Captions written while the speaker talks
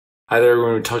Hi there, we're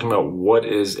going to be talking about what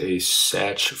is a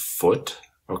Sach foot.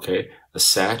 Okay, a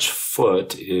Sach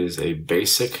foot is a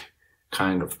basic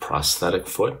kind of prosthetic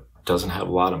foot. It doesn't have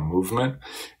a lot of movement.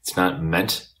 It's not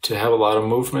meant to have a lot of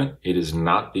movement. It is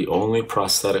not the only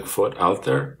prosthetic foot out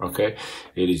there. Okay,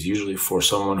 it is usually for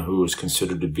someone who is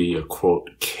considered to be a quote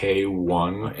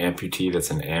K1 amputee, that's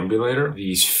an ambulator.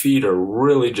 These feet are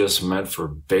really just meant for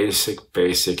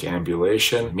basic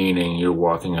ambulation, meaning you're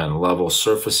walking on level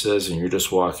surfaces and you're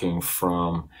just walking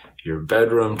from your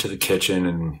bedroom to the kitchen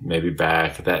and maybe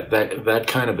back. That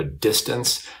kind of a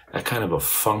distance, that kind of a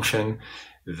function.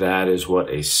 That is what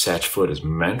a Sach foot is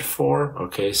meant for.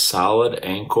 Okay, solid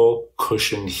ankle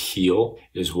cushioned heel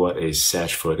is what a Sach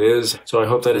foot is. So I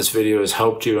hope that this video has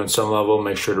helped you on some level.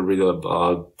 Make sure to read the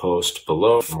blog post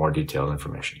below for more detailed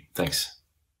information. Thanks.